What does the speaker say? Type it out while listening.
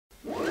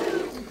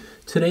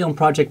Today on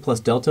Project Plus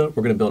Delta,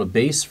 we're going to build a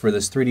base for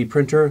this 3D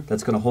printer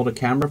that's going to hold a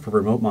camera for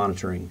remote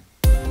monitoring.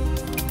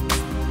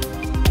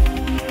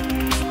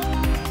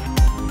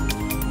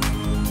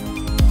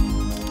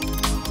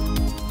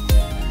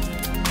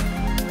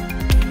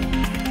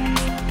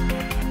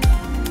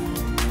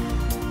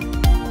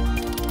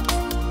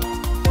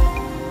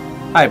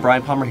 Hi,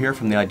 Brian Palmer here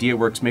from the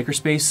IDEAWORKS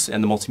Makerspace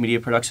and the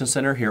Multimedia Production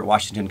Center here at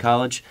Washington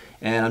College.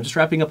 And I'm just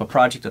wrapping up a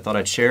project I thought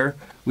I'd share.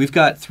 We've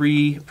got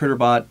 3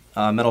 Printrbot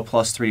Metal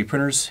Plus 3D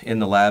printers in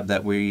the lab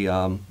that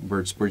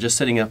we're just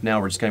setting up now.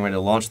 We're just getting ready to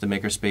launch the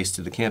Makerspace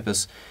to the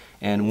campus.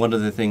 And one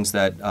of the things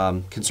that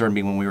concerned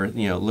me when we were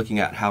looking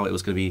at how it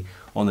was going to be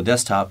on the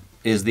desktop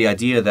is the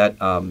idea that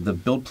the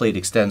build plate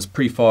extends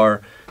pretty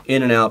far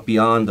in and out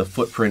beyond the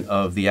footprint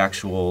of the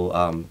actual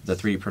the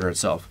 3D printer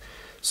itself.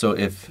 So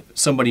if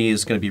somebody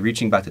is going to be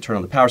reaching back to turn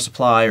on the power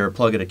supply or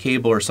plug in a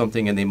cable or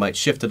something and they might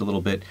shift it a little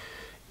bit,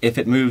 if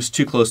it moves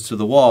too close to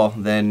the wall,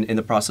 then in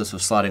the process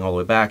of sliding all the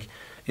way back,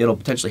 it'll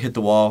potentially hit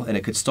the wall and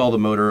it could stall the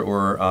motor,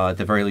 or at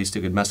the very least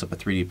it could mess up a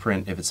 3D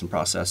print if it's in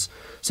process.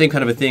 Same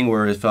kind of a thing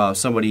where if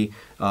somebody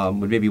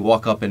would maybe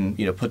walk up and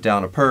put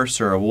down a purse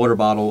or a water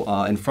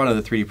bottle in front of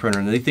the 3D printer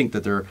and they think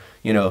that they're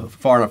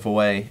far enough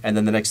away, and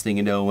then the next thing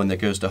you know, when it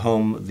goes to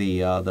home,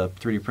 the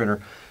 3D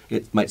printer,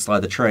 it might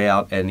slide the tray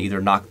out and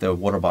either knock the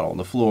water bottle on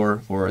the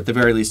floor, or at the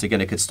very least, again,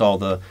 it could stall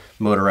the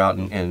motor out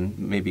and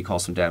maybe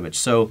cause some damage.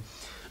 So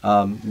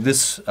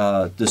this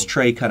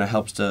tray kind of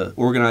helps to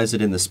organize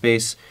it in the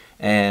space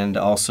and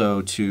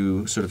also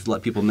to sort of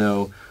let people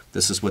know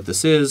this is what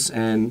this is,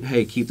 and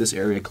hey, keep this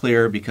area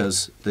clear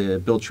because the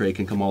build tray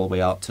can come all the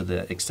way out to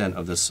the extent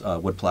of this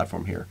wood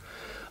platform here.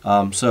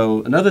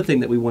 So another thing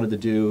that we wanted to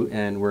do,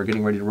 and we're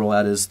getting ready to roll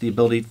out, is the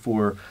ability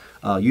for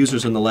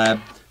users in the lab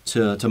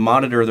to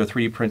monitor their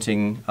 3D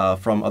printing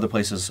from other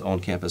places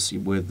on campus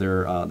with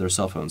their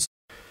cell phones.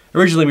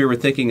 Originally we were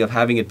thinking of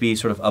having it be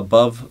sort of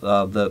above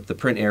the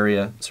print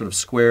area, sort of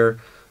square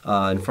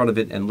in front of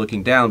it and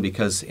looking down,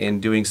 because in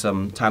doing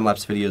some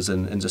time-lapse videos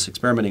and just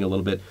experimenting a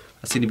little bit,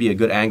 that seemed to be a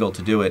good angle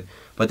to do it.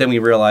 But then we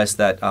realized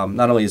that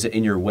not only is it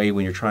in your way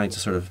when you're trying to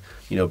sort of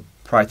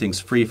pry things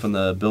free from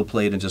the build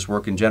plate and just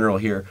work in general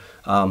here,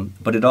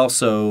 but it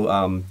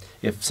also,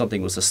 if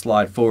something was to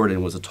slide forward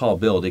and was a tall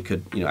build, it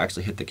could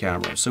actually hit the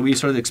camera. So we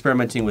started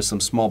experimenting with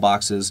some small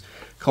boxes,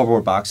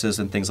 cardboard boxes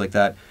and things like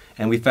that,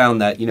 and we found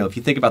that if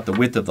you think about the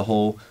width of the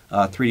whole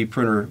 3D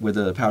printer with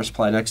a power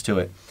supply next to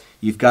it,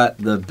 you've got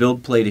the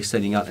build plate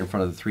extending out in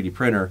front of the 3D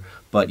printer,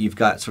 but you've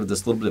got sort of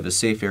this little bit of a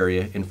safe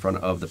area in front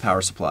of the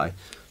power supply.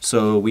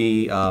 So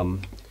we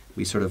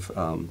sort of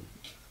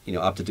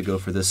opted to go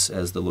for this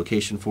as the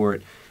location for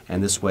it,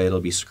 and this way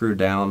it'll be screwed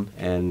down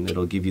and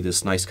it'll give you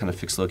this nice kind of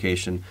fixed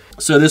location.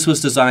 So this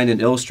was designed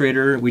in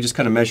Illustrator. We just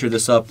kind of measured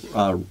this up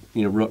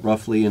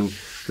roughly and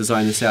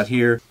designed this out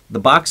here. The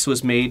box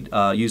was made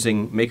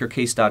using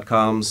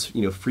Makerspace.com's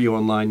free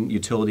online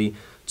utility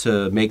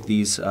to make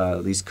these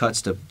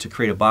cuts to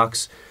create a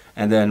box.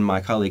 And then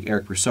my colleague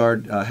Eric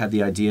Broussard had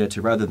the idea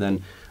to, rather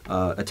than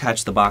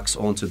attach the box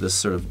onto this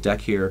sort of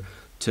deck here,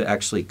 to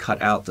actually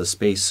cut out the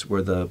space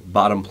where the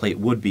bottom plate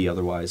would be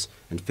otherwise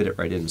and fit it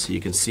right in. So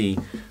you can see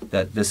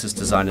that this is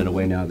designed in a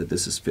way now that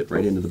this is fit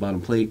right into the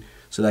bottom plate.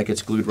 So that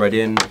gets glued right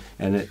in,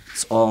 and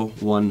it's all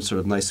one sort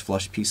of nice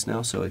flush piece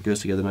now, so it goes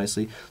together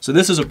nicely. So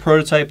this is a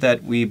prototype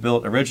that we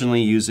built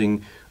originally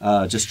using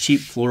just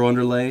cheap floor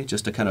underlay,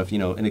 just a kind of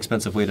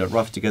inexpensive way to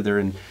rough together,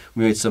 and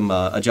we made some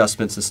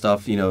adjustments and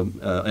stuff,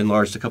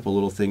 enlarged a couple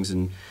little things,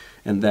 and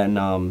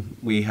then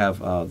we have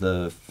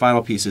the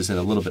final pieces in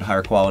a little bit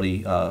higher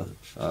quality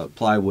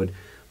plywood.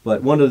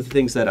 But one of the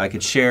things that I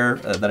could share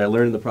that I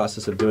learned in the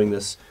process of doing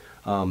this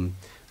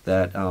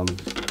that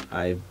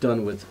I've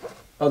done with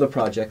other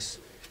projects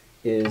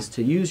is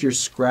to use your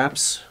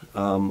scraps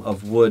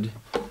of wood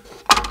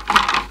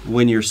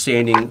when you're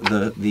sanding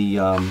the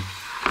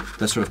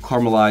sort of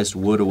caramelized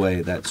wood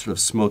away, that sort of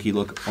smoky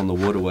look on the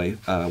wood away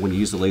when you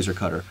use the laser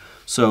cutter.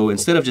 So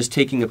instead of just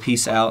taking a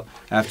piece out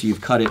after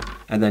you've cut it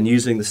and then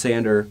using the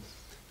sander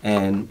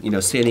and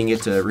sanding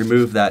it to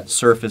remove that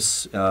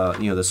surface,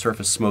 the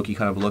surface smoky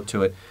kind of look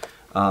to it,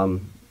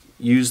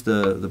 use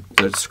the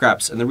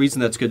scraps. And the reason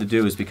that's good to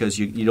do is because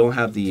you don't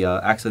have the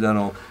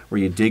accidental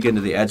where you dig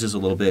into the edges a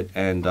little bit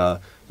and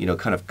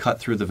kind of cut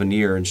through the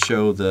veneer and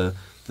show the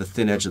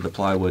thin edge of the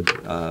plywood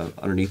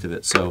underneath of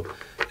it. So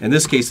in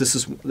this case, this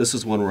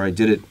is one where I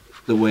did it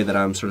the way that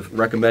I'm sort of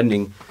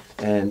recommending.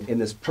 And in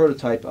this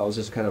prototype, I was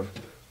just kind of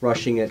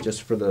rushing it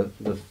just for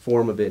the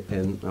form of it,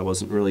 and I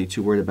wasn't really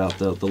too worried about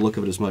the look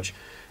of it as much.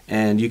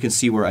 And you can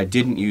see where I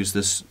didn't use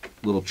this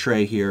little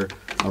tray here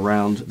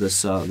around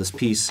this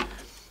piece,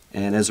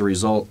 and as a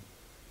result,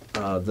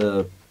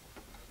 the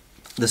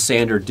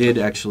sander did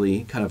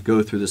actually kind of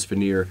go through this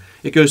veneer.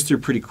 It goes through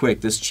pretty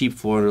quick. This cheap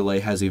floor underlay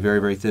has a very,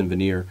 very thin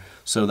veneer.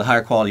 So the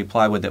higher quality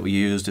plywood that we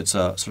used, it's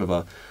a sort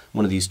of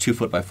one of these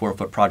 2-foot by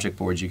 4-foot project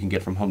boards you can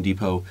get from Home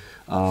Depot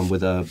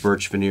with a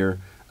birch veneer.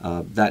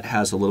 That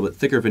has a little bit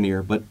thicker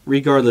veneer, but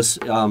regardless,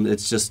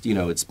 it's just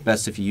it's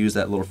best if you use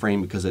that little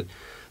frame because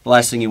the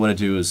last thing you want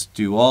to do is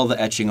do all the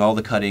etching, all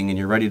the cutting, and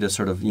you're ready to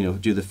sort of,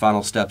 do the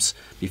final steps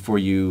before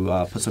you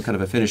put some kind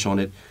of a finish on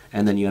it,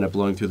 and then you end up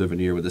blowing through the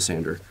veneer with a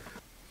sander.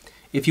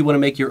 If you want to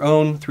make your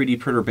own 3D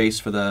printer base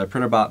for the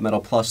Printrbot Metal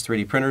Plus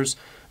 3D printers,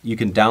 you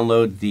can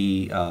download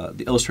the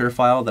Illustrator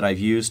file that I've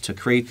used to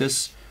create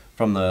this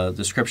from the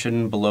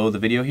description below the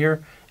video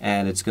here,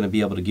 and it's going to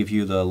be able to give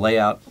you the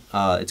layout.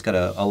 It's got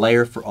a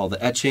layer for all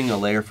the etching, a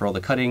layer for all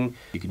the cutting.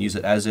 You can use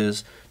it as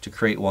is to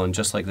create one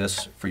just like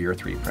this for your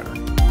 3D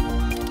printer.